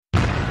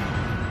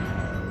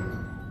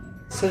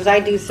So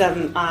I do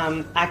some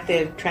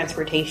active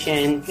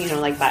transportation,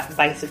 like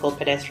bicycle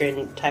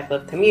pedestrian type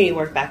of community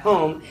work back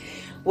home,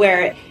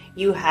 where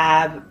you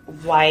have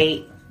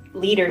white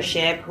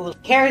leadership who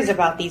cares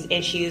about these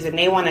issues, and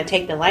they want to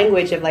take the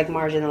language of like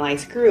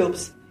marginalized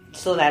groups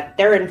so that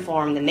they're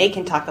informed and they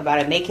can talk about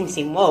it and they can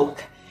seem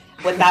woke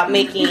without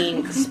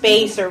making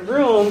space or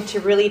room to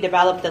really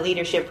develop the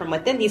leadership from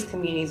within these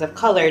communities of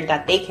color,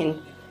 that they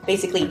can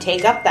basically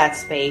take up that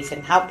space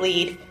and help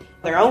lead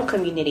their own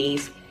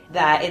communities.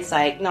 That it's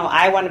like, no,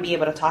 I want to be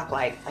able to talk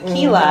like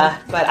Akilah,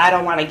 but I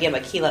don't want to give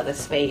Akilah the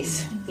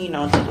space,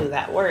 to do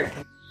that work.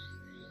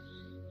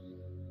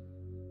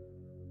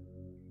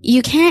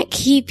 You can't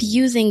keep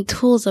using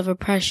tools of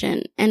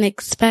oppression and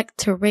expect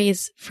to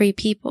raise free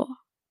people.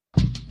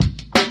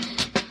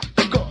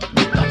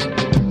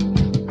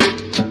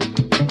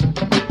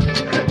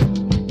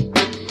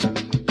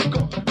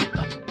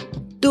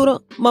 Do the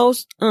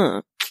most,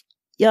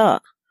 yeah.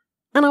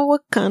 I know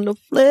what kind of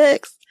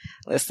flex.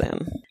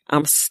 Listen,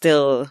 I'm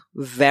still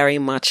very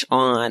much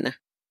on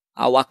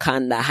a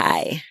Wakanda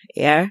high,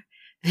 yeah?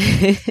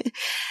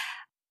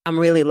 I'm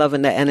really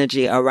loving the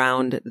energy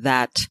around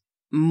that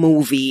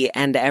movie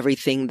and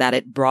everything that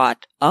it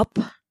brought up,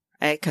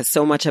 right? Because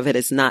so much of it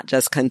is not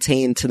just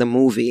contained to the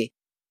movie.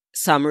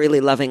 So I'm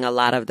really loving a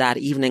lot of that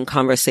evening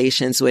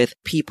conversations with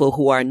people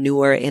who are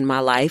newer in my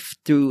life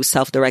through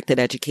self-directed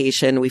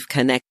education. We've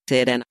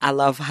connected, and I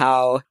love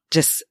how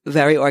just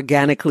very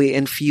organically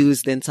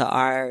infused into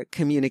our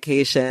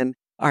communication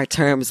are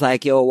terms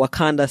like, yo,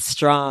 Wakanda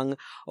strong,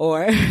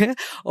 or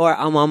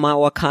I'm on my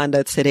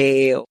Wakanda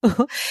today.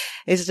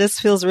 It just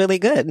feels really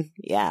good.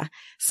 Yeah.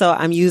 So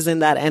I'm using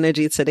that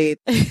energy today.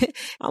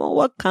 I'm a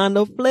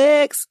Wakanda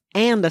flex.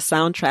 And the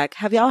soundtrack.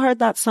 Have y'all heard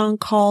that song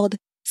called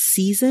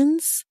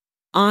Seasons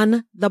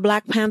on the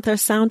Black Panther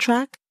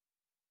soundtrack?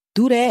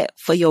 Do that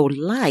for your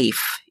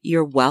life.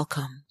 You're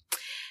welcome.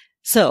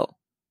 So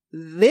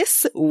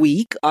this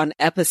week on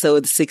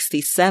episode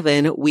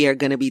 67, we are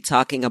going to be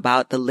talking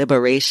about the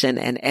Liberation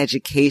and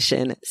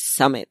Education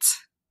Summit.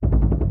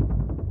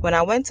 When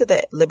I went to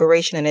the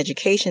Liberation and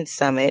Education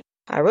Summit,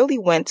 I really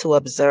went to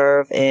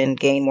observe and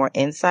gain more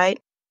insight.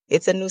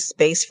 It's a new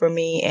space for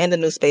me and a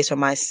new space for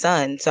my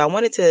son. So I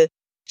wanted to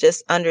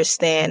just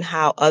understand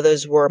how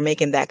others were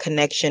making that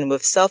connection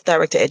with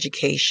self-directed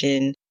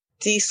education,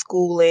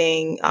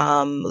 deschooling,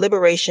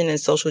 liberation and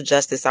social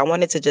justice. I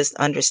wanted to just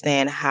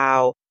understand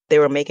how they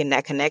were making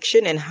that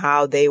connection and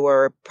how they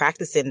were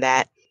practicing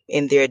that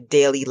in their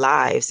daily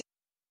lives.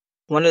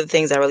 One of the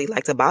things I really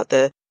liked about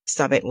the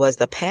summit was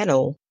the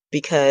panel,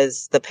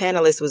 because the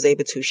panelists was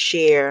able to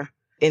share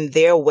in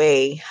their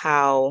way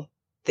how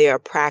they are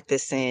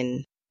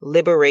practicing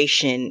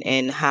liberation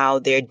and how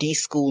they're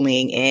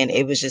deschooling. And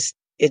it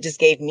just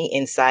gave me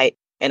insight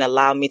and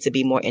allowed me to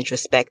be more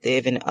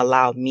introspective and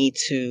allowed me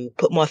to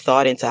put more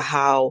thought into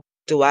how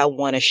do I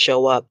want to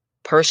show up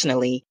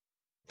personally.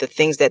 The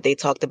things that they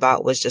talked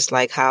about was just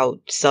like how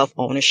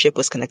self-ownership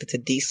was connected to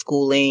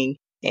deschooling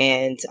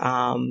and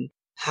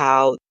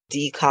how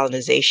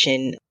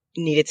decolonization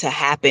needed to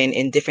happen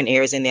in different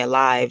areas in their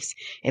lives.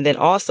 And then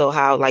also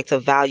how like to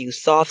value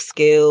soft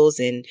skills.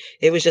 And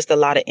it was just a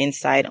lot of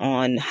insight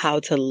on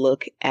how to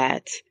look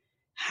at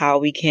how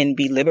we can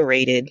be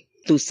liberated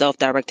through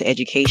self-directed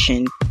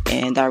education.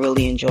 And I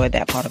really enjoyed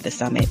that part of the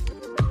summit.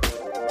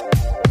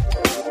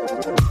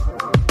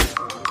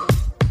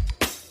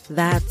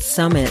 That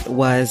summit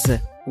was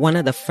one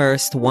of the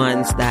first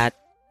ones that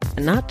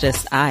not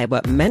just I,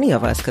 but many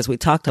of us, because we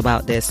talked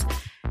about this,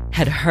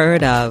 had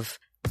heard of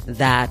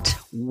that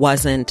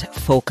wasn't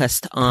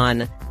focused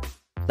on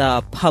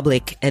the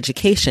public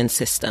education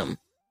system.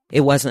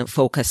 It wasn't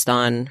focused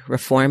on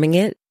reforming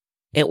it.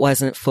 It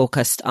wasn't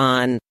focused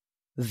on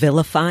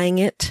vilifying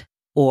it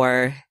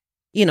or,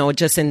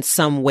 just in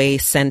some way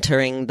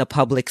centering the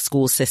public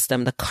school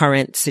system, the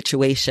current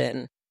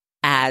situation,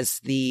 as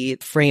the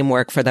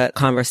framework for the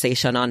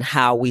conversation on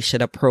how we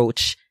should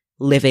approach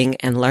living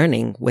and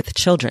learning with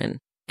children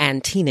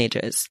and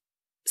teenagers.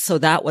 So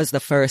that was the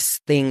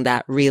first thing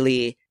that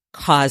really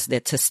caused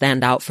it to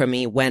stand out for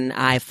me when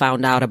I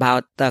found out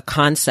about the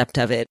concept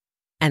of it,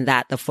 and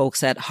that the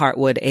folks at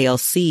Heartwood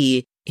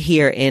ALC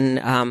here in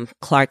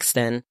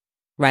Clarkston,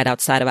 right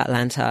outside of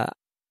Atlanta,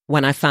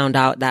 when I found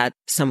out that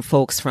some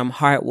folks from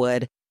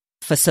Heartwood,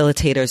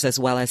 facilitators as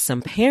well as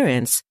some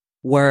parents,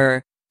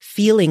 were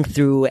feeling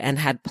through and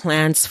had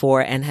plans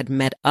for and had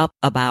met up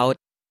about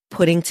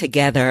putting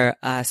together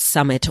a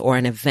summit or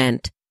an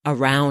event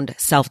around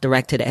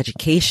self-directed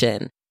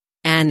education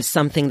and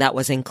something that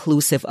was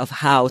inclusive of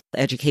how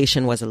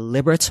education was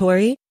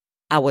liberatory.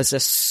 I was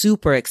just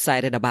super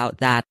excited about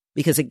that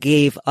because it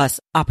gave us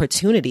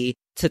opportunity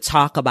to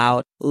talk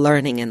about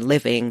learning and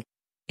living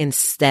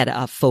instead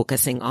of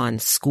focusing on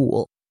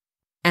school.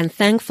 And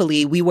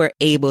thankfully, we were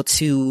able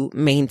to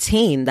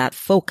maintain that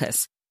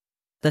focus.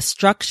 The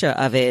structure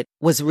of it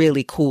was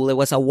really cool. It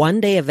was a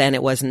one-day event.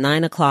 It was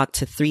 9 o'clock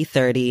to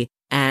 3:30,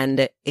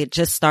 and it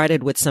just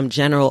started with some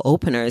general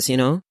openers,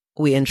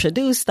 We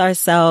introduced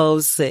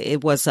ourselves.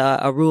 It was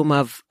a room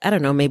of,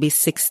 maybe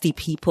 60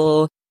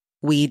 people.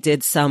 We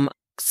did some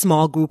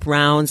small group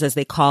rounds, as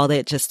they called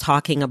it, just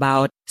talking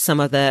about some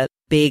of the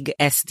big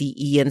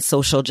SDE and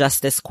social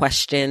justice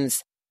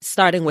questions,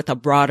 starting with a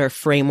broader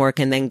framework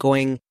and then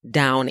going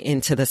down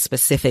into the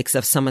specifics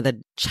of some of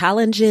the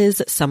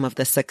challenges, some of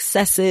the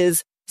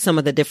successes, some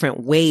of the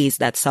different ways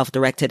that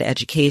self-directed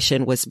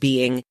education was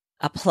being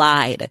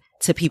applied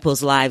to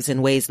people's lives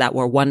in ways that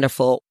were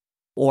wonderful,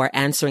 or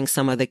answering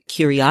some of the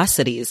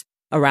curiosities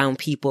around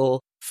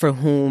people for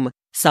whom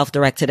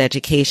self-directed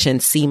education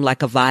seemed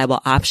like a viable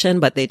option,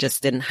 but they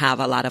just didn't have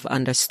a lot of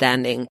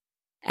understanding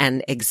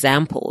and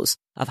examples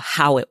of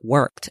how it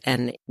worked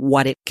and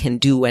what it can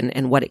do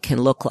and what it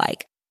can look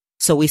like.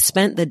 So we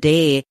spent the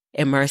day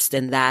immersed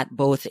in that,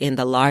 both in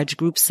the large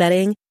group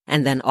setting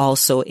and then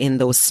also in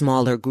those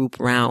smaller group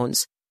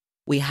rounds.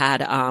 We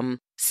had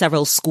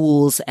several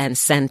schools and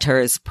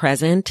centers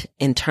present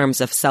in terms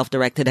of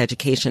self-directed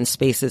education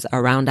spaces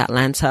around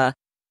Atlanta,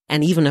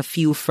 and even a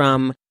few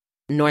from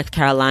North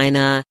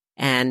Carolina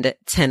and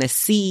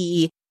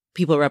Tennessee,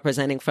 people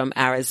representing from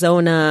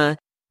Arizona.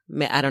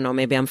 I don't know,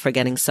 maybe I'm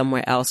forgetting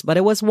somewhere else, but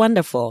it was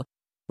wonderful.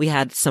 We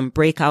had some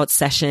breakout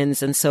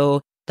sessions. And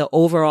so the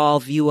overall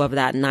view of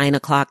that 9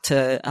 o'clock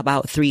to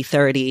about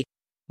 3:30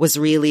 was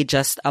really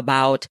just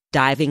about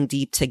diving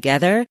deep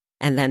together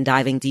and then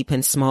diving deep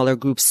in smaller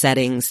group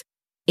settings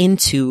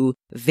into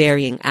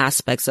varying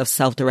aspects of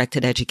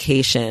self-directed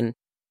education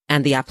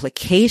and the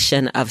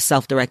application of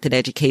self-directed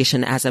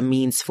education as a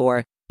means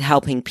for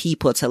helping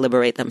people to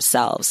liberate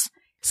themselves.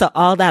 So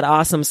all that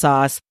awesome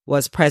sauce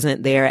was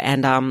present there.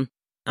 And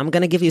I'm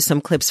going to give you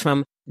some clips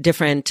from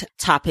different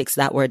topics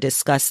that were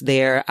discussed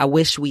there. I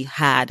wish we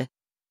had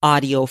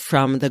audio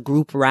from the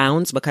group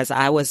rounds, because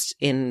I was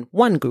in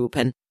one group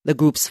and the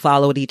groups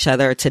followed each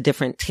other to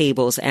different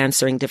tables,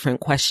 answering different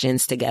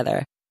questions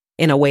together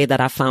in a way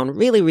that I found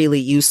really, really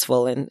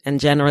useful. And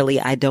generally,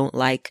 I don't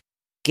like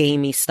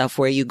gamey stuff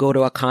where you go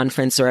to a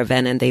conference or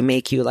event and they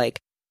make you like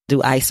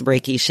do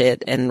ice-breaky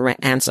shit and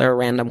answer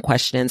random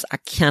questions. I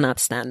cannot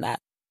stand that.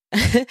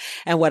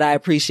 And what I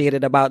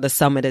appreciated about the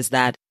summit is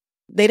that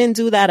they didn't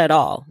do that at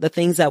all. The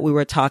things that we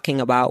were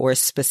talking about were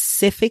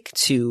specific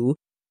to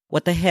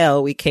what the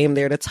hell we came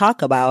there to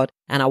talk about.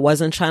 And I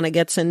wasn't trying to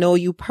get to know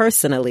you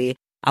personally.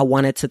 I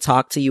wanted to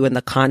talk to you in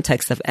the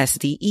context of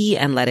SDE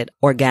and let it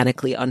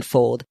organically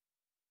unfold.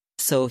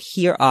 So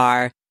here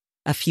are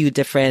a few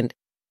different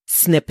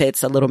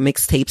snippets, a little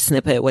mixtape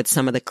snippet with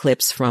some of the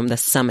clips from the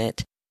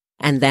summit.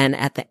 And then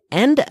at the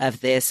end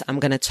of this, I'm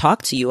going to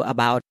talk to you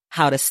about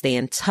how to stay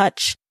in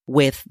touch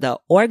with the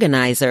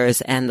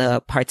organizers and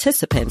the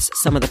participants,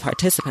 some of the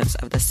participants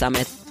of the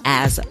summit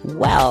as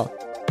well.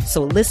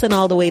 So listen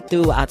all the way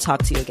through. I'll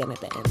talk to you again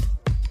at the end.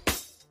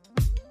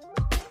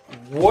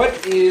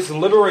 What is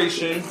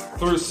liberation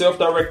through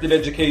self-directed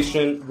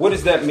education? What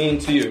does that mean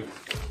to you?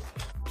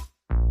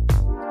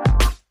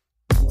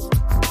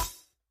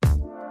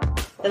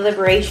 The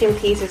liberation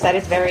piece is that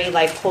it's very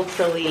like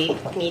culturally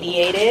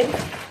mediated,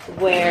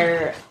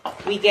 where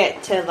we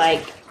get to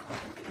like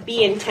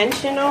be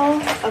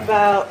intentional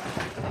about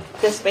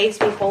the space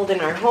we hold in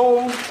our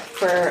home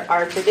for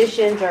our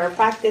traditions or our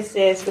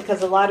practices,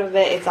 because a lot of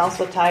it is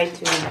also tied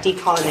to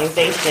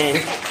decolonization.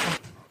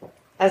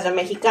 As a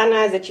Mexicana,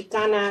 as a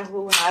Chicana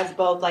who has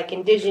both like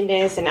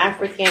indigenous and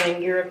African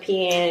and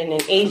European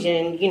and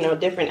Asian,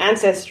 different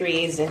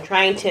ancestries, and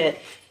trying to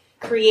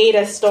create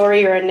a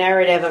story or a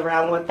narrative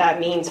around what that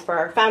means for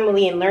our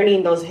family and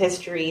learning those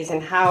histories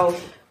and how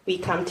we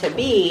come to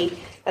be,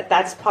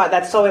 that's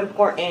so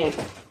important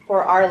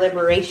for our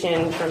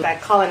liberation from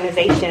that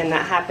colonization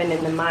that happened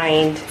in the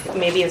mind.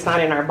 Maybe it's not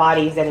in our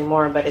bodies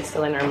anymore, but it's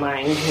still in our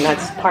mind. And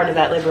that's part of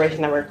that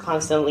liberation that we're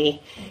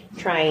constantly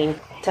trying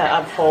to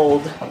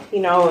uphold,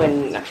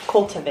 and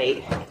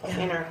cultivate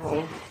in our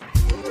home.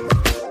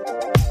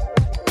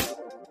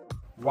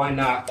 Why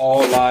not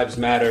all lives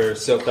matter,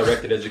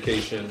 self-directed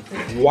education?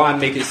 Why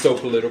make it so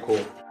political?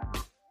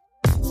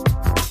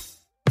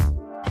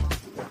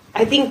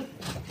 I think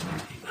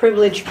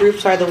privileged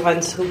groups are the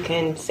ones who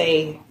can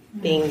say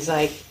things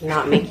like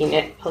not making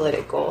it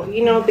political,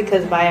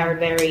 because by our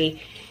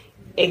very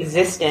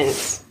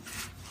existence,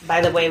 by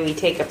the way we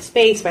take up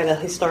space, by the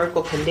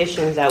historical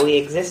conditions that we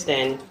exist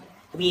in,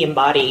 we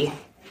embody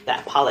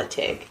that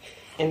politic.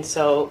 And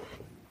so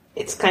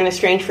it's kind of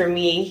strange for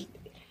me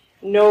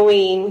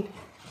knowing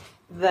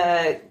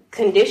the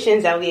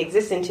conditions that we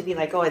exist in to be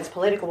like, oh, it's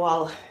political.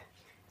 Well,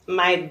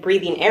 my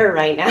breathing air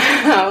right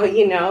now,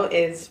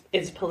 is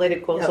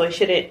political. Yep.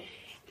 So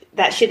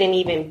that shouldn't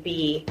even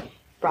be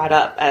brought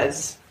up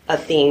as a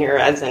thing or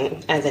as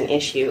an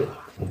issue,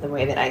 the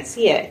way that I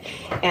see it.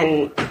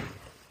 And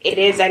it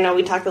is, I know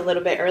we talked a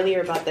little bit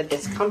earlier about the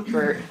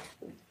discomfort.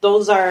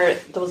 Those are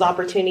those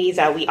opportunities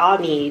that we all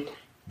need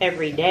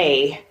every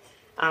day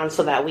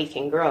so that we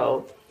can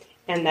grow.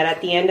 And that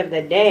at the end of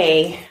the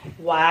day,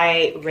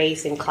 why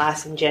race and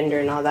class and gender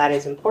and all that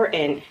is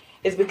important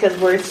is because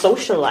we're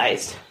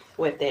socialized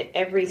with it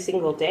every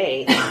single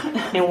day.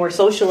 And we're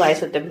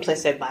socialized with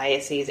implicit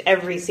biases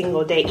every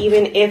single day.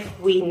 Even if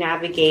we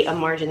navigate a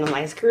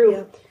marginalized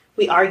group,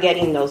 we are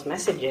getting those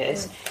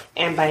messages.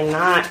 And by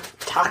not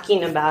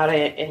talking about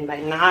it and by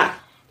not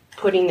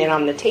putting it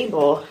on the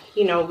table,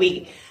 you know,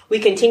 we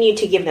continue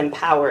to give them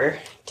power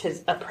to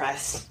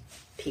oppress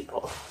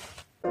people.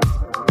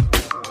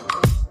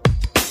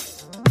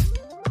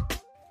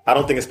 I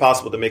don't think it's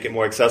possible to make it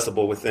more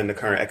accessible within the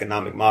current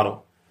economic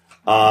model.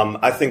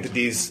 I think that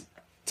these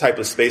type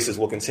of spaces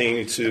will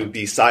continue to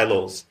be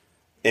silos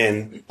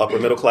in upper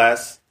middle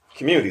class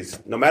communities,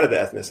 no matter the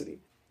ethnicity.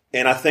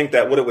 And I think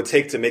that what it would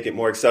take to make it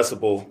more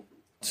accessible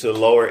to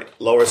lower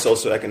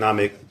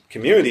socioeconomic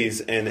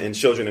communities and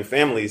children and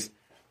families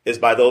is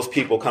by those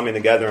people coming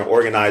together and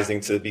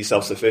organizing to be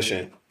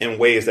self-sufficient in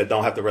ways that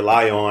don't have to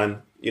rely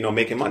on, you know,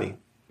 making money.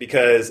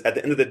 Because at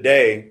the end of the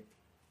day,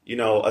 you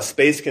know, a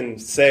space can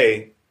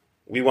say,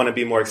 we want to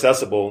be more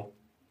accessible,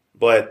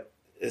 but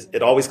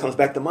it always comes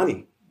back to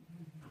money.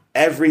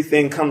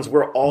 Everything comes,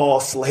 we're all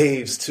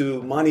slaves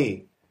to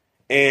money.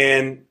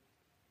 And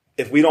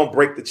if we don't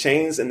break the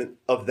chains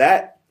of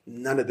that,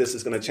 none of this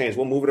is going to change.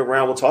 We'll move it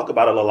around. We'll talk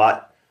about it a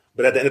lot.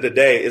 But at the end of the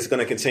day, it's going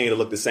to continue to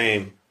look the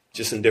same,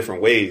 just in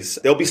different ways.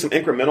 There'll be some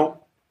incremental,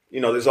 you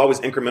know, there's always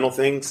incremental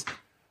things,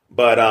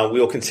 but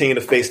we'll continue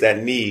to face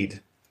that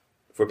need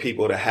for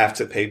people to have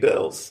to pay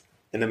bills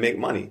and to make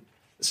money.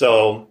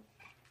 So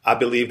I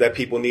believe that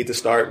people need to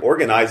start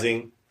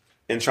organizing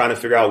and trying to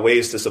figure out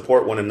ways to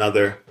support one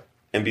another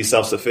and be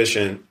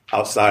self-sufficient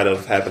outside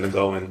of having to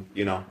go and,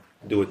 you know,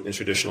 do it in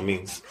traditional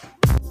means.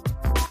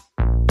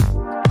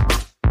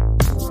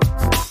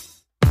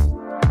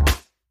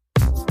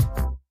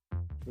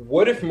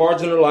 What if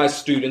marginalized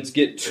students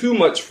get too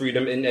much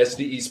freedom in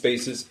SDE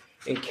spaces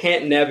and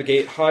can't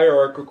navigate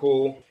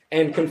hierarchical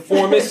and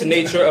conformist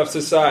nature of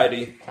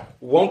society?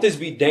 Won't this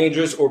be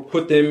dangerous or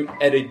put them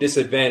at a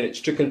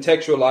disadvantage? To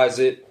contextualize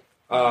it,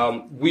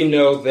 we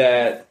know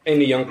that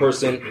any young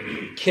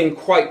person can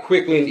quite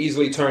quickly and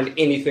easily turn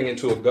anything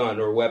into a gun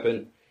or a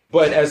weapon.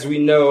 But as we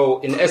know,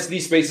 in SD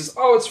spaces,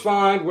 oh, it's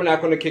fine, we're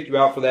not going to kick you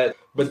out for that.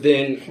 But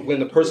then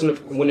when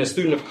a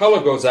student of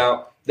color goes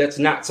out, that's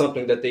not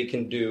something that they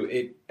can do.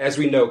 It, as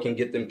we know, can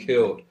get them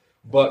killed.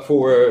 But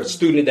for a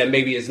student that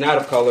maybe is not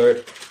of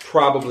color,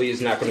 probably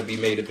is not going to be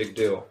made a big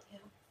deal.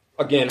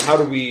 Again, how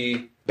do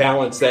we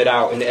balance that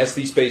out? In the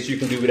SD space, you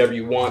can do whatever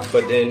you want,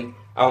 but then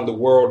out in the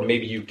world,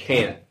 maybe you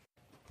can't.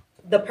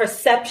 The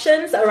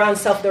perceptions around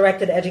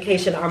self-directed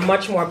education are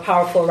much more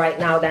powerful right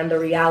now than the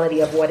reality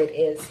of what it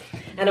is.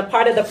 And a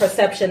part of the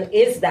perception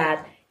is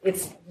that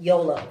it's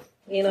YOLO,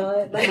 you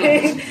know, and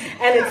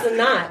it's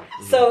not.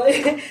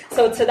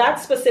 So to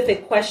that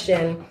specific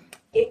question,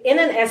 in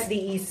an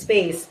SDE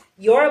space,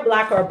 your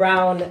Black or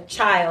brown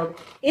child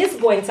is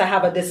going to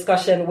have a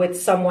discussion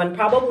with someone,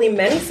 probably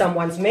many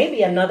someone's,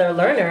 maybe another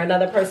learner,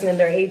 another person in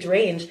their age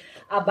range,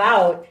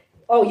 about,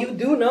 oh, you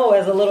do know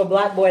as a little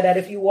Black boy that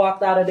if you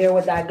walked out of there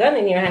with that gun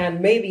in your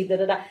hand, maybe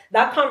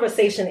that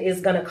conversation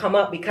is going to come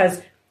up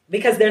because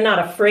they're not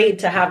afraid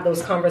to have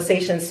those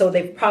conversations. So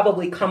they've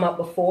probably come up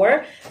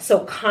before.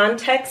 So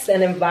context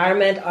and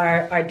environment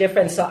are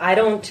different. So I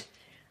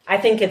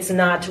think it's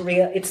not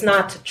real. It's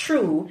not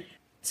true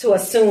to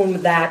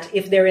assume that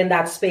if they're in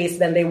that space,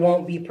 then they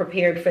won't be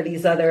prepared for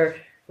these other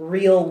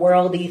real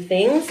worldy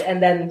things.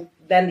 And then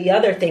the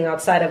other thing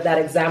outside of that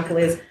example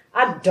is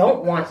I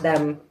don't want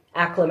them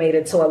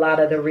acclimated to a lot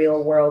of the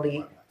real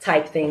worldy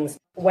type things.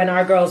 When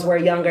our girls were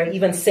younger,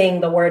 even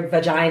saying the word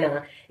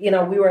vagina, you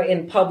know, we were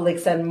in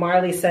Publix and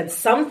Marley said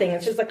something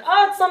and she's like,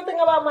 oh, it's something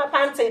about my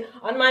panty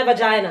on my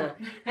vagina.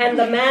 And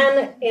the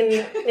man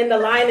in the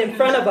line in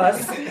front of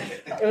us,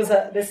 it was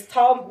this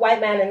tall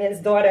white man and his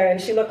daughter, and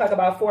she looked like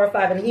about 4 or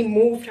 5, and he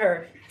moved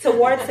her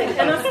towards him.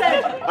 And I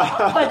said,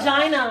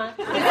 vagina.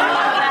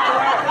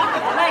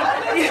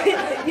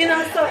 Like, you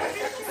know, so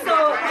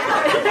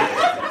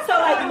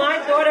like my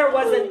daughter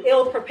wasn't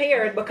ill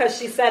prepared because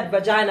she said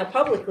vagina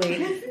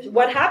publicly.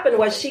 What happened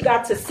was she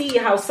got to see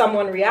how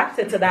someone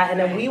reacted to that, and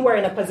then we were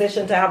in a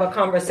position to have a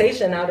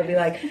conversation now to be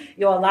like,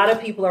 yo, a lot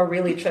of people are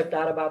really tripped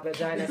out about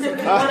vagina. So we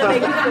want to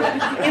make people,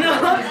 you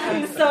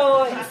know,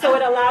 so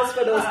it allows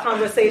for those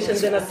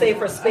conversations in a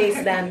safer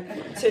space than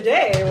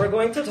today we're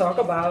going to talk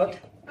about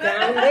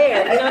down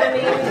there. You know what I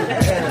mean?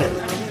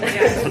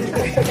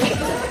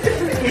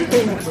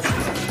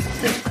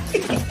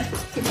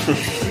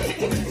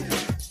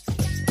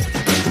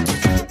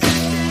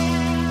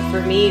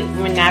 For me,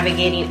 when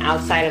navigating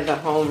outside of the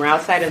home or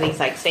outside of these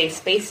like safe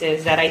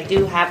spaces, that I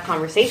do have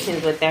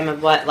conversations with them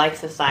of what like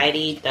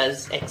society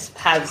does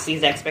has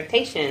these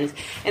expectations,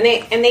 and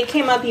they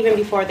came up even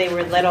before they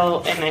were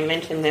little. And I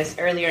mentioned this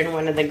earlier in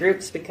one of the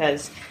groups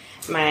because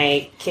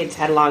my kids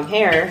had long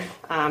hair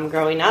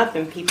growing up,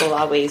 and people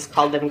always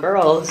called them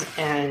girls,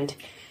 and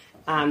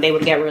they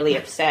would get really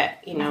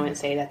upset, you know, and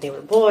say that they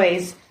were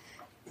boys,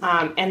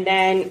 and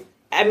then.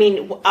 I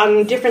mean,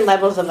 on different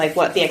levels of like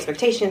what the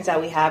expectations that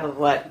we have of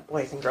what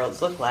boys and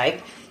girls look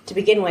like to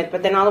begin with.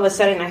 But then all of a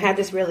sudden I had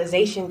this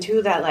realization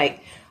too that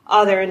like,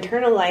 oh, they're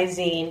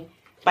internalizing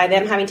by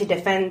them having to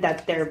defend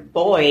that they're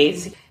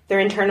boys.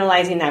 They're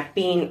internalizing that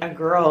being a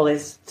girl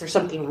there's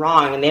something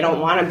wrong and they don't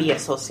want to be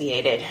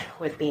associated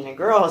with being a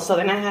girl. So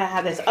then I had to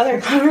have this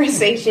other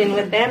conversation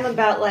with them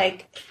about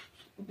like,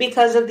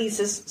 because of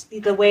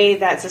the way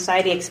that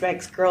society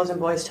expects girls and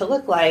boys to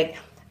look like,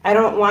 I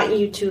don't want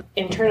you to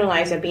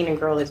internalize that being a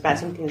girl is bad.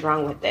 Something's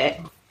wrong with it.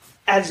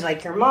 As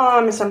like your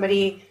mom and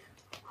somebody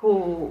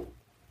who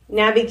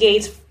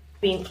navigates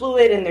being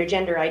fluid in their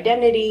gender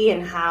identity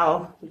and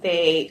how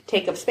they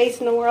take up space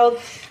in the world,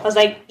 I was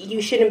like,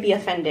 you shouldn't be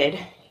offended,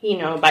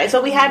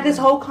 so we had this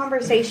whole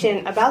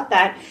conversation about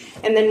that.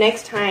 And the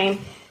next time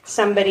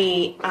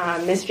somebody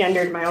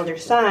misgendered my older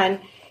son,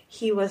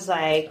 he was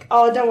like,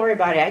 oh, don't worry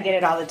about it. I get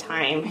it all the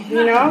time,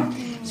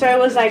 So it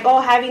was like,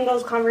 having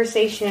those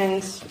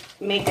conversations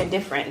make a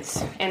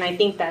difference. And I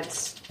think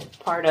that's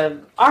part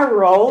of our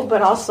role,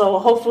 but also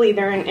hopefully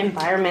they're in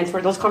environments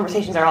where those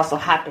conversations are also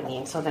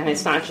happening. So then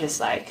it's not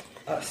just like,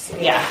 us.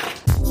 Yeah.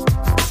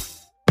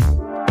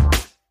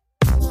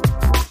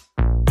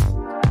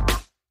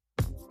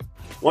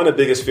 One of the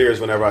biggest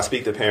fears whenever I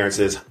speak to parents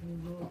is,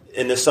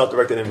 in this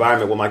self-directed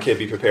environment, will my kid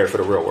be prepared for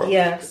the real world?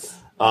 Yes.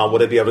 Will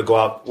they be able to go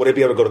out? Will they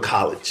be able to go to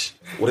college?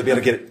 Will they be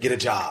able to get a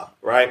job?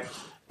 Right?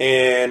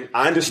 And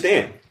I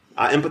understand.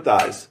 I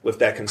empathize with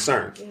that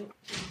concern.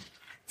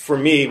 For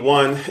me,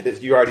 one,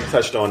 you already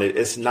touched on it.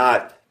 It's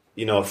not,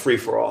 a free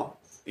for all.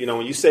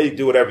 When you say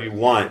do whatever you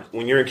want,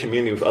 when you're in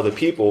community with other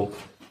people,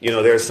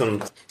 there's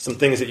some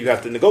things that you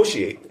have to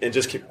negotiate, and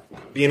just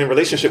being in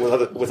relationship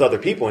with other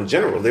people in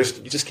general. You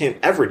just can't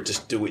ever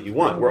just do what you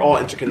want. We're all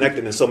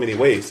interconnected in so many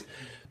ways.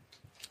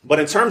 But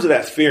in terms of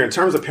that fear, in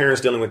terms of parents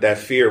dealing with that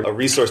fear, a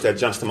resource that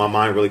jumps to my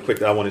mind really quick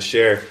that I want to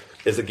share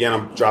is, again,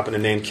 I'm dropping the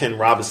name Ken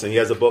Robinson. He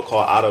has a book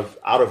called Out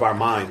of Our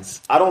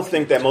Minds. I don't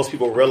think that most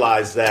people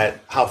realize that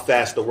how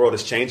fast the world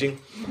is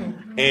changing.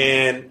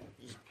 And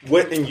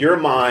what in your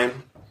mind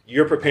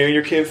you're preparing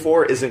your kid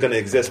for isn't going to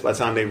exist by the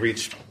time they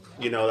reach,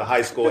 the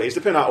high school age,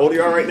 depending on how old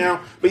you are right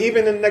now. But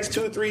even in the next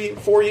 2, 3,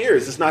 4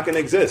 years, it's not going to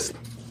exist.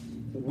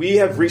 We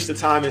have reached a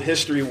time in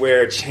history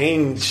where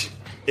change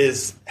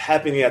is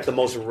happening at the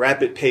most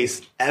rapid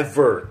pace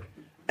ever.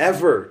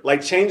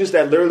 Like changes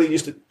that literally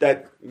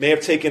that may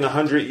have taken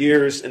 100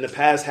 years in the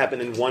past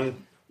happen in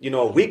one,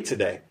 a week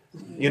today,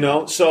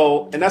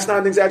 So, and that's not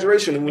an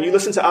exaggeration. And when you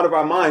listen to Out of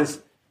Our Minds,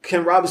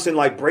 Ken Robinson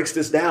breaks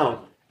this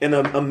down in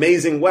an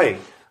amazing way.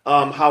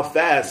 How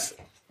fast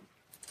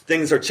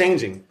things are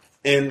changing,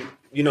 and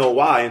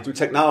why, and through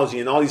technology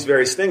and all these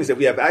various things that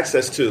we have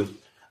access to.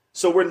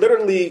 So we're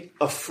literally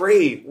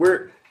afraid.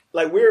 We're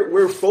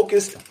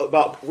focused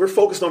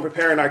on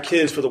preparing our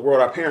kids for the world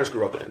our parents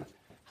grew up in.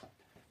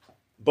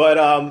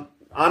 But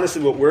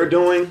honestly, what we're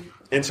doing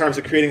in terms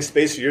of creating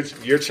space for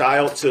your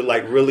child to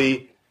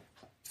really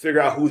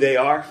figure out who they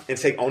are and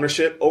take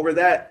ownership over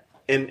that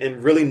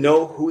and really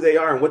know who they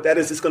are and what that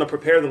is, it's going to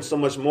prepare them so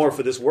much more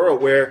for this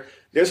world where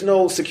there's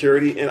no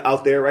security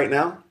out there right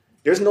now.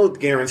 There's no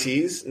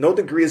guarantees. No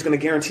degree is going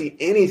to guarantee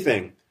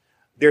anything.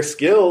 Their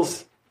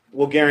skills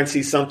will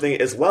guarantee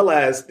something, as well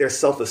as their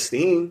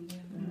self-esteem,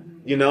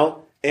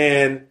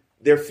 and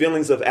their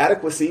feelings of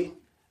adequacy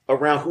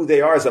around who they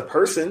are as a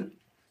person.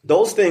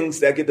 Those things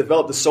that get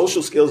developed, the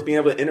social skills, being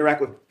able to interact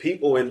with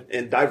people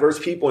and diverse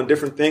people and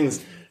different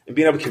things, and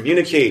being able to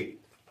communicate,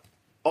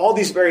 all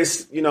these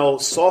various,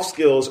 soft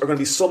skills are going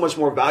to be so much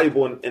more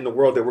valuable in the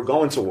world that we're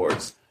going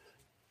towards.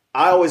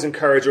 I always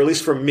encourage, or at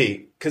least for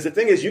me, because the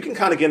thing is, you can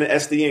kind of get an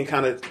SDE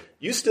and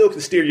you still can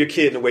steer your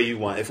kid in the way you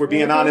want. If we're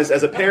being honest,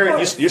 as a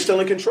parent, you're still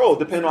in control,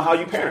 depending on how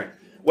you parent.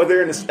 Whether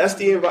you're in this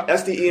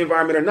SDE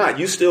environment or not,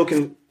 you still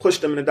can push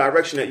them in a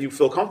direction that you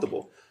feel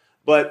comfortable.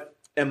 But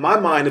in my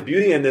mind, the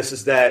beauty in this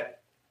is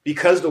that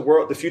because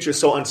the future is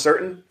so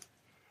uncertain,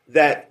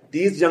 that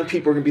these young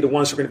people are going to be the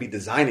ones who are going to be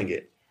designing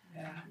it.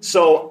 Yeah.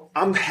 So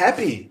I'm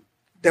happy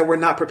that we're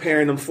not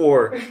preparing them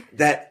for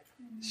that.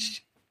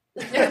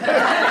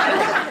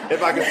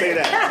 If I can say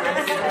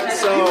that.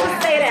 So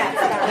say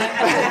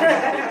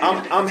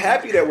that. I'm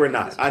happy that we're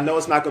not. I know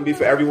it's not going to be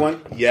for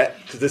everyone yet,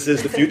 because this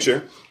is the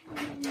future.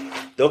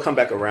 They'll come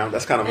back around.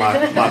 That's kind of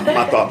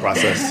my thought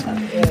process.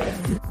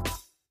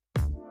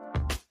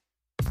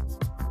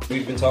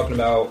 We've been talking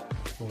about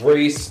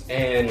race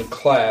and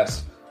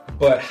class,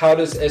 but how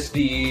does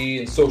SDE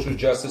and social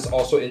justice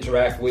also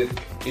interact with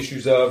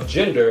issues of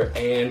gender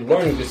and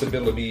learning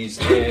disabilities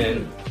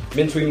and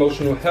mental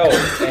emotional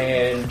health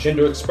and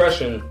gender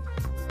expression?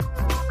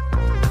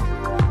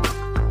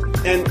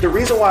 And the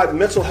reason why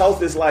mental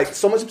health is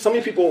so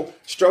many people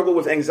struggle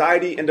with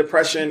anxiety and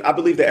depression. I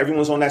believe that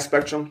everyone's on that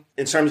spectrum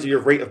in terms of your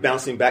rate of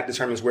bouncing back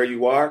determines where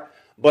you are.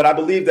 But I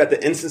believe that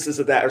the instances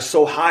of that are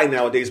so high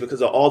nowadays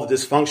because of all the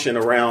dysfunction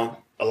around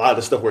a lot of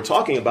the stuff we're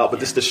talking about, but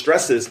just the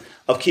stresses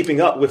of keeping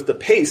up with the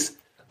pace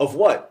of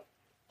what?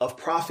 Of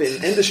profit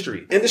and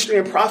industry. Industry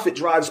and profit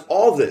drives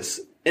all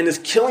this, and it's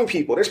killing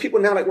people. There's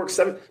people now that work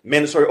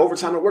mandatory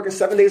overtime and working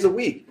 7 days a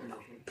week.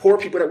 Poor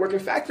people that work in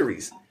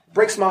factories.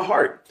 Breaks my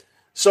heart.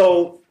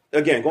 So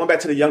again, going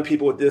back to the young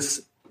people with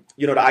this,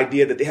 the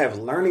idea that they have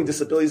learning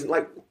disabilities,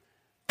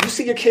 you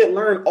see your kid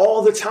learn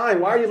all the time.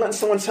 Why are you letting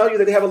someone tell you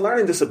that they have a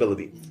learning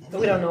disability?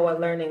 We don't know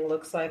what learning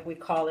looks like. We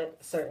call it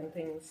certain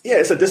things. Yeah,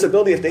 it's a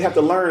disability. If they have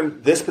to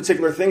learn this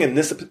particular thing and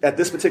at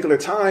this particular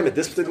time, at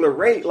this particular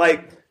rate,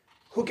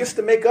 who gets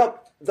to make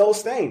up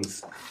those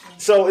things.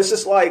 So it's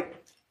just like,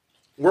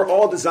 we're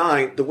all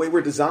designed the way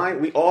we're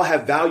designed. We all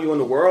have value in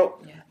the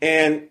world.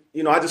 And,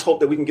 I just hope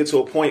that we can get to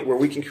a point where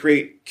we can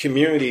create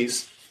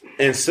communities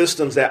and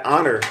systems that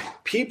honor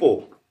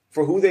people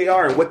for who they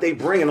are and what they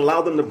bring and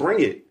allow them to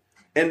bring it.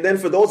 And then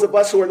for those of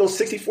us who are those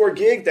 64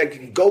 gig that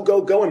can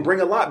go and bring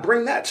a lot,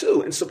 bring that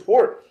too and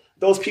support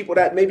those people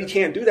that maybe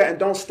can't do that and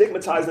don't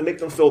stigmatize and make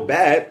them feel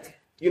bad,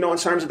 in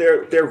terms of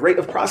their rate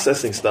of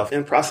processing stuff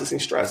and processing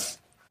stress.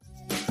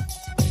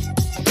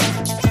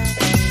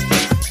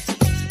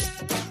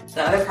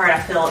 The other part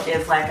I feel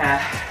is like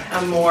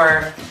a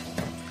more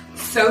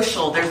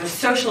there's a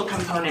social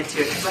component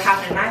to it. Because what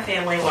happened in my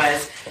family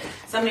was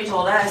somebody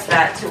told us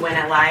that to win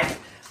at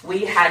life,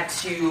 we had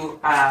to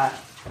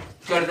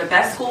go to the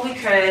best school we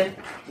could,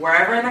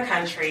 wherever in the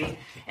country,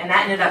 and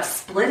that ended up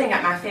splitting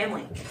up my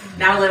family.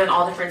 Now we live in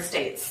all different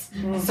states.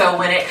 So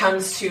when it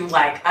comes to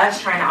like us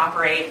trying to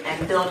operate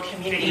and build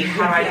community,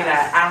 how do I do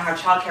that? I don't have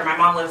childcare. My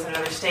mom lives in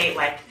another state.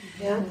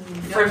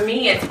 For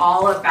me, it's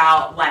all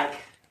about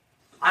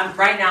I'm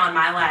right now in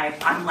my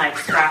life, I'm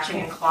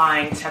scratching and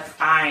clawing to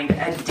find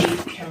a deep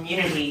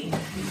community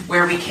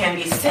where we can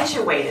be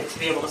situated to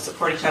be able to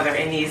support each other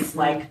in these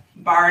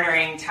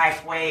bartering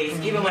type ways,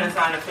 even when it's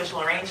not an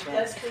official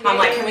arrangement. I'm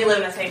can we live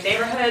in the same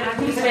neighborhood?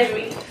 Who's with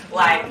me?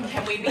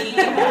 Can we be in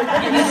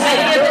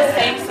the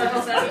same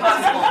circles as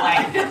possible?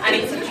 I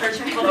need some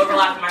church people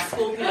overlap with my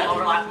school people,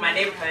 overlap with my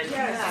neighborhood,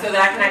 so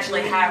that I can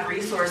actually have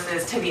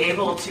resources to be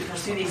able to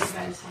pursue these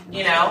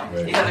these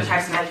other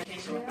types of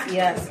education.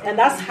 Yes, and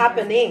that's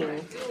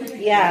happening.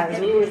 Yeah,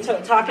 we were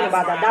talking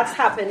about that. That's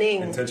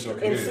happening. Intentional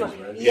communities,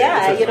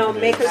 right?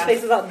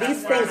 Makerspaces.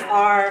 These things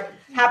are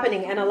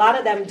happening, and a lot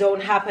of them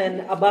don't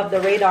happen above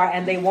the radar,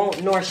 and they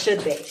won't, nor should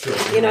they. Sure.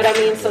 You know what I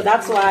mean? So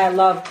that's why I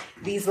love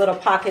these little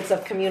pockets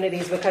of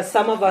communities, because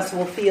some of us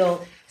will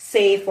feel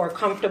safe or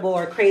comfortable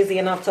or crazy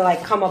enough to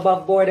come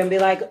above board and be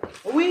like,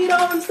 we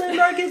don't send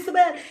our kids to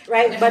bed,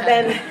 right? But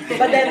then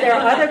there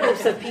are other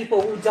groups of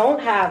people who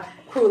don't have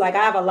crew. I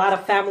have a lot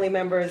of family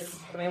members.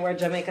 We're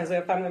Jamaicans, we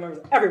have family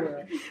members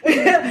everywhere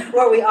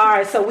where we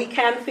are. So we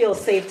can feel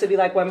safe to be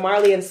when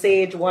Marley and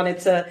Sage wanted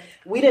to,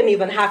 we didn't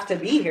even have to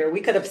be here.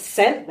 We could have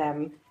sent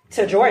them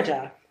to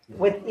Georgia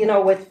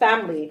with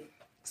family.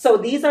 So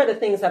these are the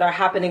things that are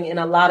happening in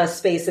a lot of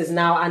spaces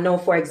now. I know,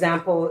 for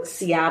example,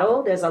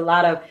 Seattle, there's a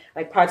lot of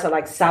parts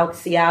of South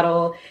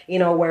Seattle,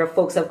 where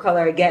folks of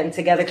color are getting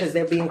together because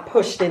they're being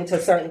pushed into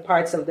certain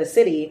parts of the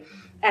city.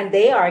 And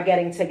they are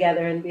getting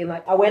together and being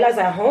like, Abuela's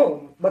at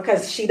home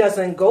because she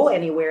doesn't go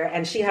anywhere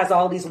and she has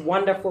all these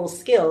wonderful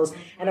skills.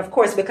 And of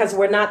course, because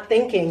we're not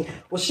thinking,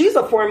 well, she's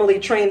a formally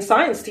trained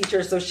science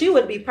teacher, so she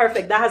would be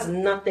perfect. That has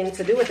nothing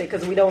to do with it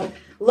because we don't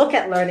look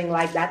at learning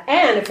like that.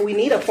 And if we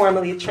need a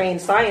formally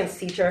trained science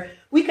teacher,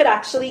 we could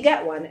actually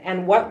get one.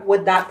 And what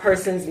would that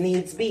person's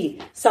needs be?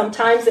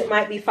 Sometimes it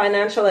might be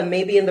financial, and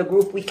maybe in the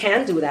group we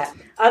can do that.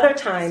 Other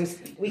times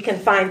we can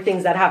find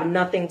things that have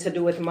nothing to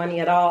do with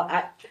money at all.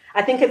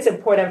 I think it's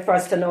important for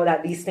us to know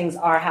that these things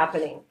are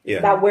happening.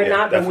 That we're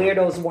not definitely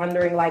the weirdos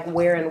wondering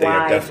where and they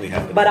why. Are definitely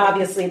happening. But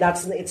obviously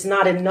it's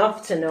not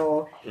enough to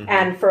know. Mm-hmm.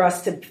 And for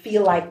us to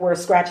feel like we're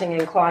scratching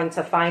and clawing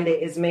to find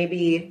it is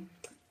maybe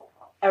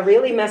a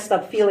really messed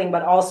up feeling,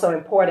 but also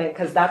important,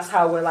 because that's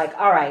how we're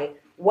all right,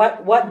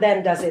 what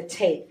then does it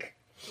take?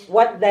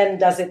 What then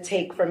does it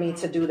take for me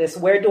to do this?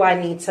 Where do I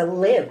need to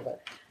live?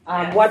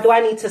 What do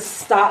I need to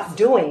stop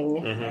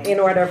doing in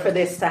order for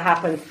this to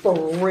happen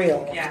for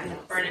real? Yeah,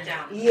 burn it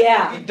down.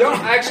 Yeah. We don't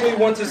actually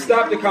want to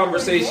stop the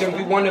conversation.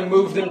 We want to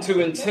move them to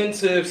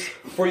intensives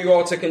for you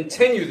all to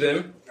continue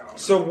them.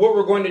 So what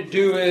we're going to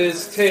do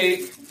is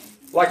take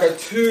a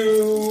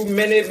 2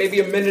 minute,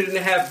 maybe a minute and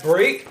a half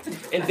break,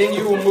 and then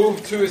you will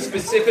move to a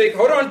specific...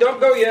 Hold on,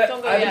 don't go yet.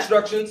 I have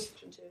instructions.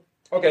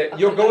 Okay,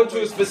 you'll go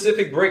into a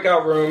specific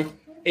breakout room.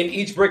 In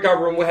each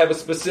breakout room, we'll have a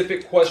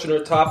specific question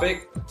or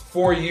topic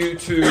for you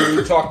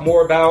to talk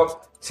more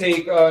about,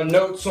 take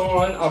notes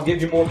on. I'll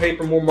give you more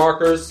paper, more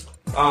markers.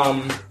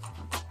 And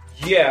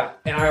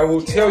I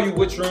will tell you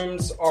which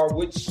rooms are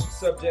which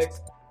subjects.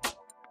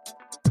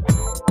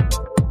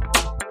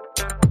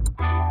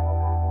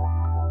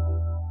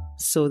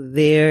 So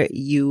there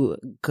you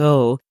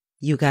go.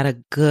 You got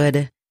a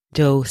good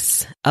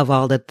dose of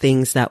all the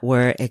things that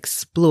were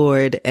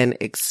explored and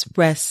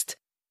expressed,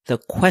 the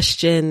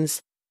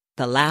questions,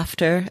 the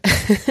laughter,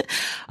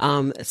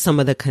 some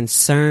of the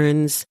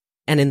concerns.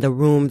 And in the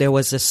room, there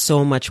was just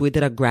so much. We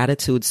did a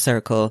gratitude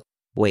circle.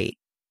 Wait,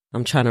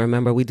 I'm trying to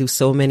remember. We do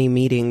so many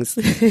meetings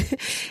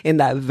in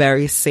that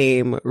very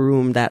same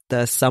room that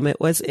the summit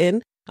was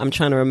in. I'm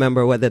trying to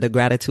remember whether the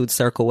gratitude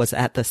circle was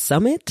at the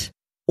summit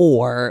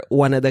or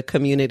one of the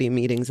community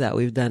meetings that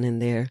we've done in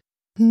there.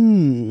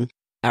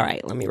 All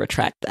right, let me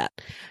retract that.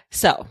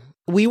 So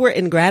we were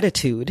in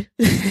gratitude.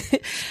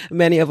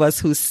 Many of us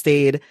who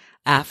stayed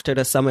after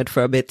the summit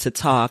for a bit to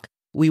talk,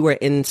 we were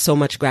in so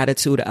much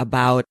gratitude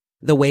about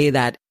the way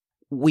that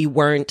we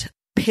weren't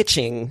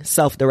pitching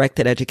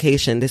self-directed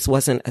education. This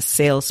wasn't a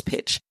sales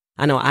pitch.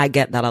 I know I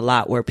get that a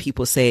lot where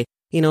people say,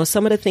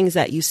 some of the things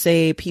that you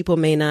say, people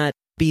may not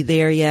be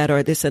there yet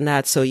or this and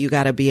that. So you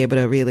got to be able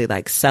to really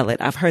like sell it.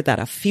 I've heard that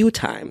a few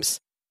times.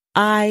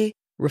 I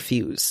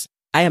refuse.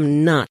 I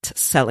am not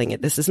selling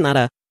it. This is not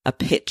a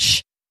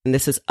pitch. And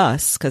this is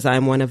us, because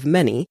I'm one of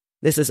many.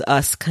 This is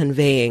us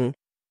conveying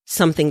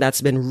something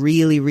that's been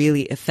really,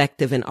 really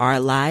effective in our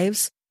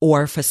lives.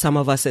 Or for some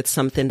of us, it's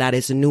something that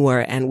is newer,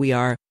 and we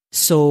are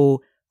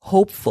so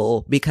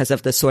hopeful because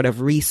of the sort of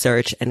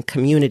research and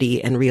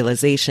community and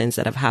realizations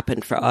that have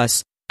happened for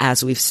us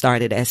as we've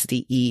started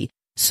SDE.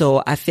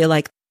 So I feel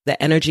like the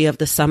energy of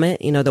the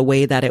summit, you know, the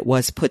way that it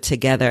was put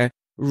together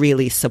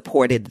really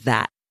supported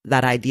that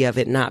idea of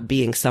it not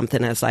being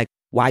something as like,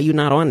 why are you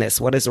not on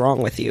this? What is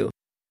wrong with you?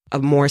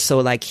 More so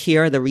like,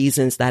 here are the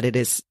reasons that it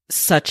is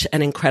such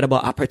an incredible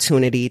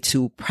opportunity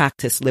to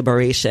practice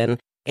liberation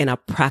in a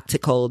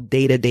practical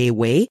day-to-day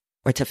way,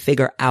 or to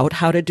figure out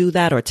how to do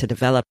that, or to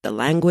develop the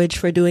language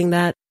for doing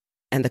that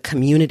and the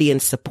community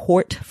and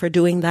support for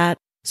doing that.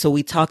 So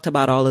we talked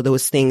about all of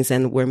those things,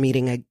 and we're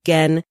meeting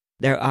again.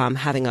 They're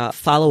having a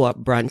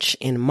follow-up brunch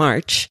in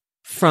March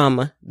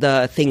from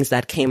the things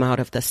that came out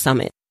of the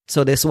summit.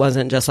 So this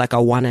wasn't just like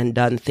a one and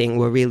done thing.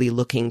 We're really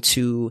looking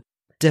to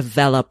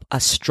develop a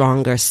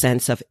stronger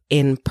sense of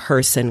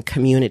in-person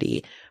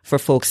community for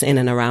folks in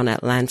and around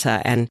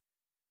Atlanta. And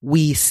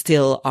we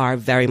still are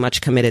very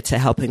much committed to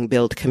helping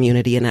build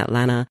community in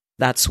Atlanta.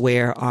 That's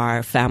where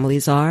our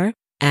families are.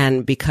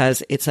 And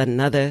because it's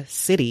another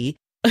city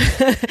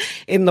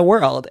in the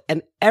world,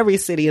 and every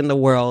city in the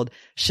world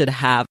should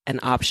have an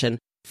option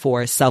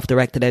for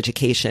self-directed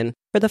education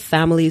for the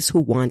families who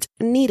want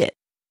and need it.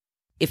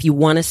 If you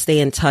want to stay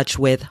in touch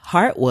with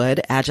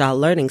Heartwood Agile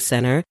Learning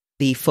Center,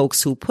 the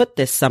folks who put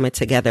this summit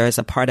together as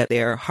a part of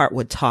their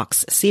Heartwood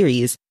Talks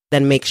series,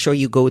 then make sure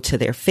you go to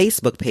their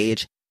Facebook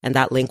page, and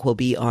that link will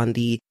be on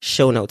the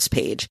show notes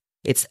page.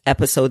 It's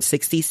episode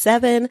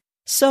 67.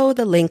 So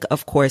the link,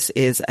 of course,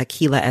 is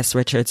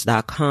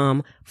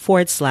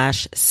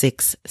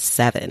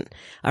akilasrichards.com/67.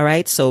 All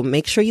right. So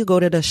make sure you go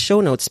to the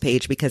show notes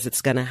page, because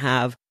it's going to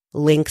have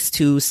links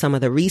to some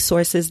of the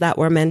resources that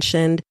were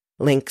mentioned,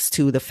 links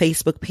to the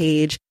Facebook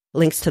page,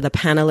 links to the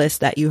panelists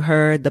that you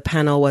heard. The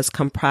panel was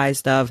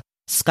comprised of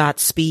Scott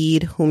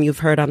Speed, whom you've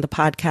heard on the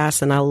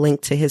podcast, and I'll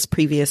link to his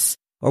previous,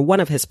 or one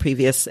of his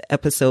previous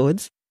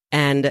episodes,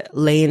 and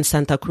Lane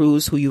Santa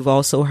Cruz, who you've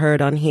also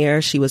heard on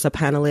here. She was a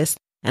panelist,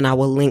 and I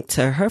will link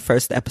to her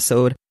first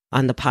episode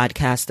on the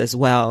podcast as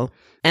well.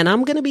 And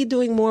I'm going to be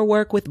doing more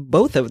work with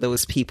both of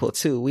those people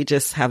too. We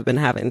just have been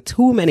having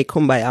too many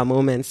kumbaya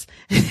moments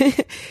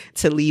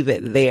to leave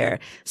it there.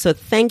 So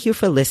thank you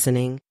for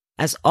listening.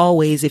 As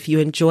always, if you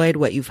enjoyed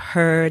what you've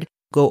heard,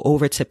 go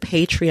over to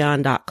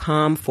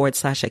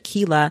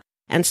patreon.com/Akila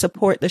and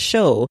support the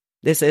show.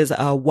 This is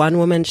a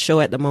one-woman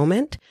show at the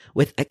moment,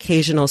 with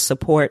occasional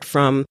support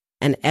from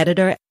an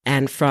editor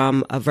and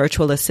from a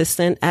virtual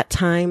assistant at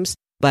times.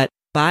 But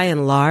by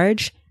and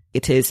large,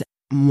 it is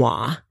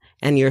moi,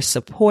 and your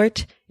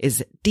support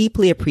is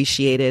deeply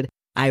appreciated.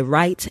 I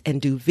write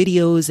and do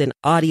videos and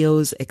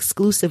audios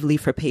exclusively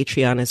for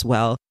Patreon as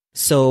well.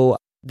 So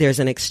there's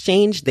an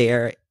exchange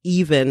there,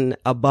 even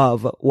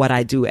above what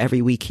I do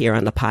every week here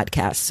on the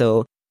podcast.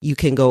 So you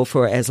can go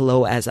for as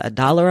low as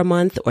 $1 a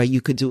month, or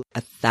you could do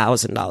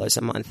 $1,000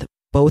 a month.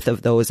 Both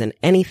of those and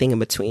anything in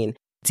between.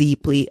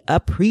 Deeply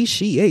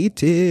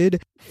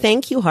appreciated.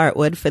 Thank you,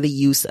 Heartwood, for the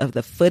use of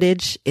the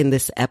footage in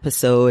this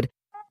episode.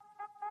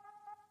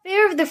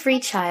 Fare of the Free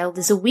Child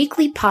is a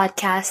weekly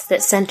podcast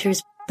that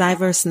centers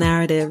diverse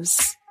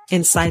narratives,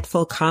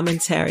 insightful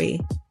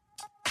commentary,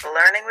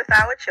 learning with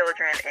our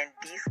children and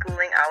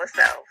deschooling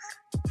ourselves,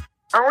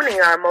 owning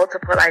our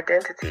multiple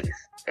identities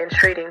and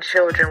treating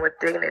children with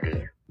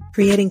dignity,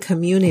 creating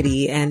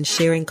community and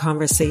sharing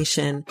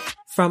conversation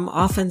from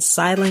often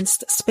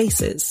silenced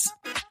spaces,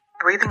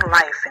 breathing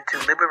life into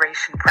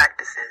liberation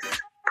practices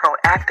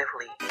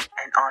proactively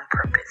and on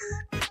purpose.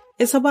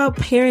 It's about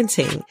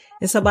parenting.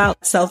 It's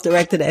about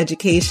self-directed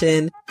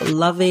education,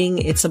 loving.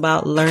 It's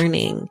about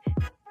learning.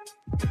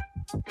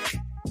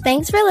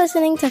 Thanks for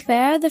listening to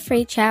Fare of the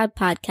Free Child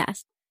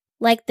podcast.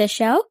 Like the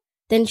show?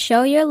 Then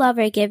show your love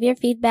or give your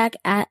feedback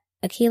at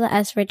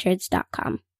akilasrichards.com.